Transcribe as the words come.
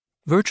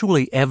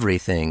Virtually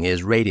everything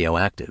is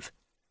radioactive,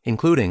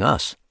 including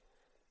us.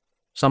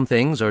 Some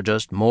things are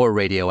just more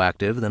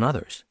radioactive than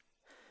others.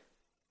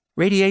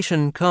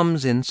 Radiation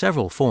comes in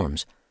several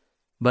forms,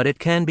 but it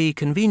can be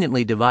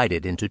conveniently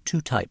divided into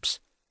two types: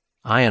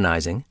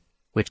 ionizing,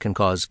 which can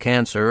cause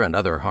cancer and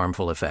other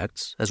harmful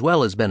effects, as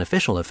well as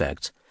beneficial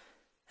effects,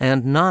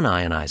 and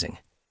non-ionizing,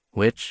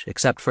 which,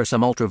 except for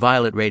some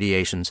ultraviolet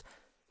radiations,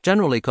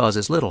 generally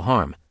causes little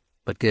harm,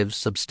 but gives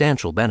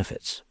substantial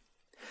benefits.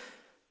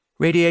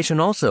 Radiation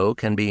also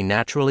can be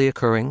naturally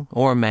occurring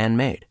or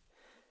man-made.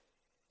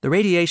 The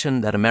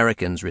radiation that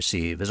Americans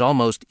receive is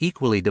almost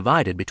equally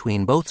divided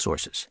between both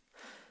sources.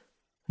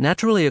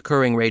 Naturally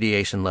occurring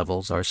radiation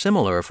levels are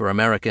similar for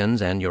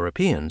Americans and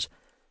Europeans,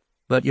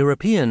 but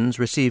Europeans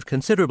receive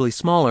considerably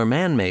smaller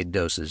man-made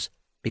doses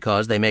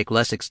because they make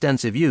less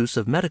extensive use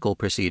of medical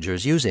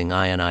procedures using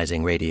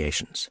ionizing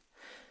radiations.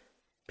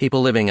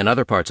 People living in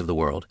other parts of the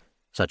world,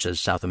 such as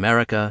South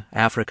America,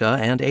 Africa,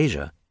 and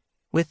Asia,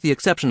 with the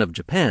exception of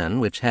Japan,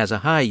 which has a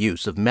high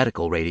use of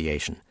medical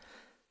radiation,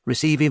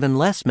 receive even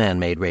less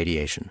man-made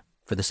radiation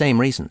for the same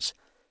reasons.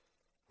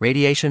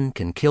 Radiation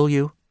can kill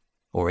you,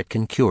 or it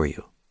can cure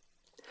you.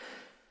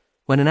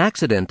 When an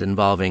accident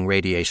involving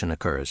radiation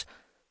occurs,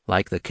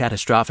 like the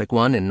catastrophic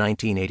one in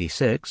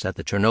 1986 at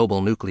the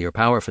Chernobyl nuclear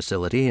power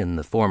facility in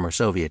the former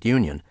Soviet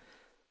Union,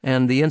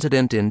 and the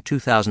incident in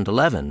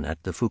 2011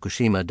 at the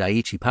Fukushima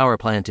Daiichi power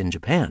plant in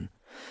Japan,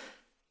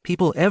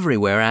 people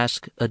everywhere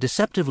ask a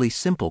deceptively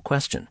simple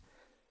question: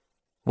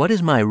 what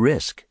is my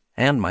risk,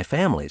 and my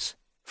family's,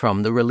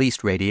 from the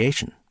released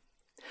radiation?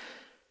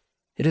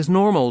 It is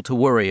normal to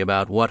worry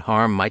about what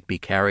harm might be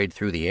carried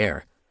through the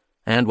air,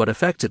 and what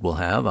effects it will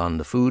have on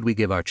the food we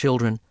give our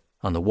children,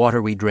 on the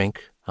water we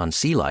drink, on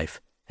sea life,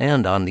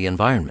 and on the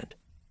environment.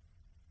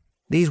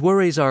 These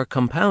worries are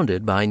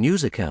compounded by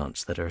news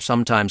accounts that are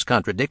sometimes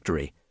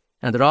contradictory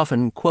and that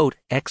often quote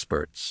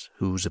experts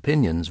whose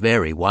opinions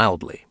vary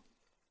wildly.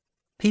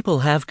 People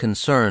have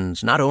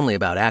concerns not only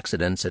about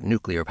accidents at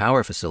nuclear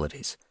power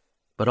facilities,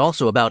 but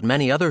also about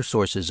many other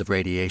sources of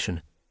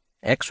radiation: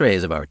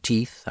 X-rays of our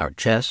teeth, our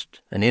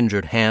chest, an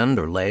injured hand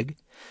or leg,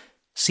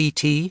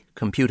 CT,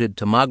 computed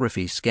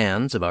tomography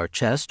scans of our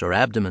chest or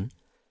abdomen,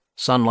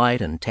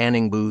 sunlight and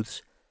tanning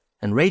booths,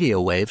 and radio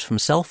waves from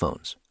cell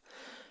phones.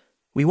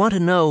 We want to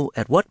know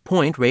at what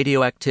point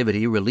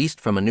radioactivity released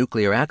from a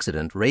nuclear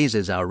accident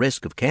raises our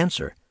risk of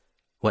cancer,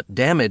 what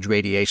damage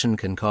radiation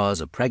can cause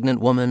a pregnant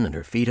woman and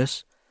her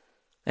fetus,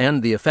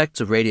 and the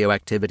effects of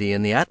radioactivity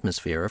in the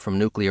atmosphere from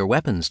nuclear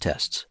weapons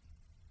tests.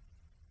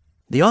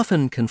 The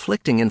often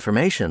conflicting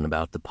information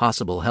about the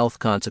possible health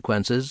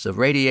consequences of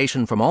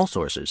radiation from all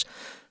sources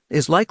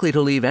is likely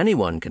to leave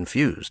anyone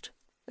confused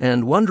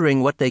and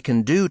wondering what they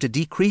can do to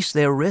decrease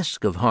their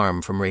risk of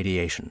harm from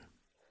radiation.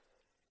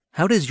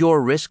 How does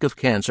your risk of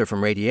cancer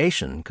from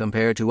radiation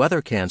compare to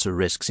other cancer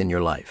risks in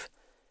your life?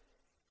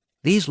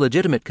 These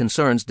legitimate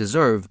concerns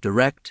deserve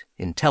direct,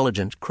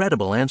 intelligent,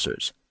 credible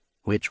answers,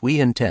 which we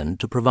intend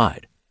to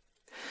provide.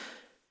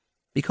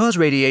 Because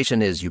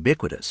radiation is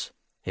ubiquitous,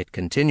 it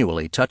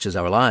continually touches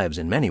our lives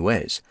in many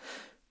ways.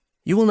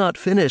 You will not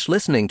finish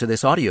listening to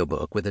this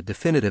audiobook with a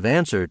definitive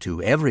answer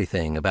to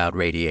everything about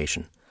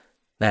radiation.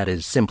 That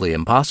is simply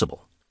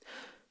impossible.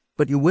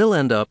 But you will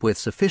end up with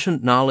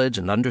sufficient knowledge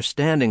and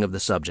understanding of the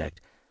subject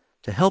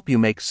to help you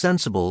make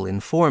sensible,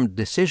 informed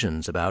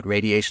decisions about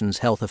radiation's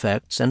health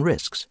effects and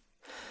risks.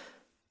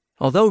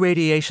 Although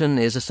radiation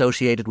is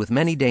associated with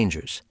many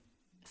dangers,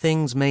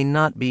 things may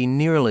not be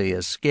nearly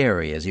as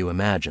scary as you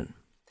imagine.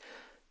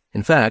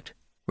 In fact,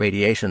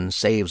 radiation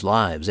saves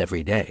lives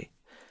every day.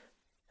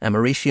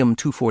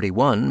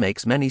 Americium-241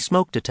 makes many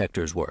smoke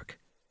detectors work.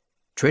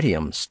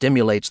 Tritium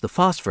stimulates the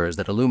phosphors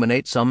that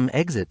illuminate some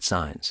exit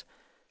signs.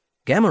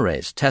 Gamma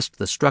rays test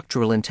the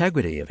structural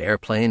integrity of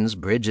airplanes,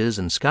 bridges,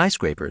 and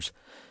skyscrapers.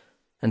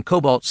 And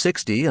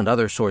cobalt-60 and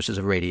other sources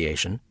of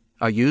radiation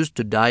are used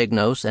to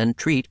diagnose and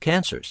treat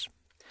cancers.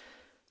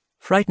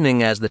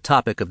 Frightening as the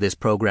topic of this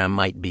program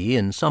might be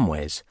in some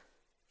ways,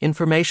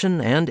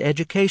 information and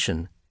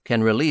education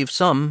can relieve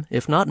some,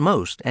 if not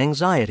most,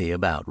 anxiety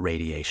about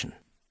radiation.